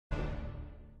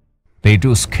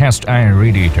Beidou's cast iron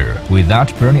radiator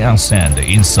without burning on sand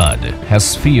inside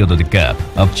has filled the gap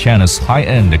of China's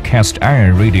high-end cast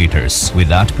iron radiators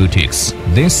without boutiques.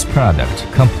 This product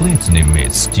completely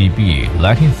meets GB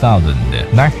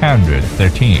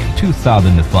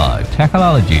 19913/2005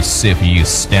 technology safe use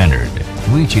standard,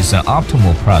 which is an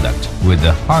optimal product with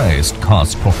the highest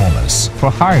cost performance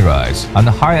for high-rise and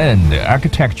high-end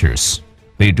architectures.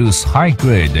 Beidou's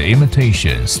high-grade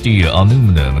imitation steel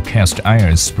aluminum cast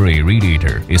iron spray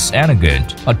radiator is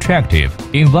elegant, attractive,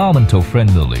 environmental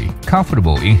friendly,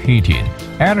 comfortable in heating,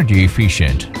 energy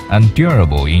efficient, and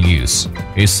durable in use.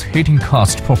 Its heating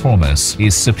cost performance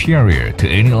is superior to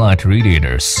any light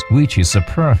radiators, which is a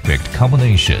perfect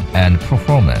combination and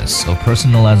performance of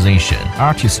personalization,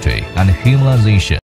 artistry, and humanization.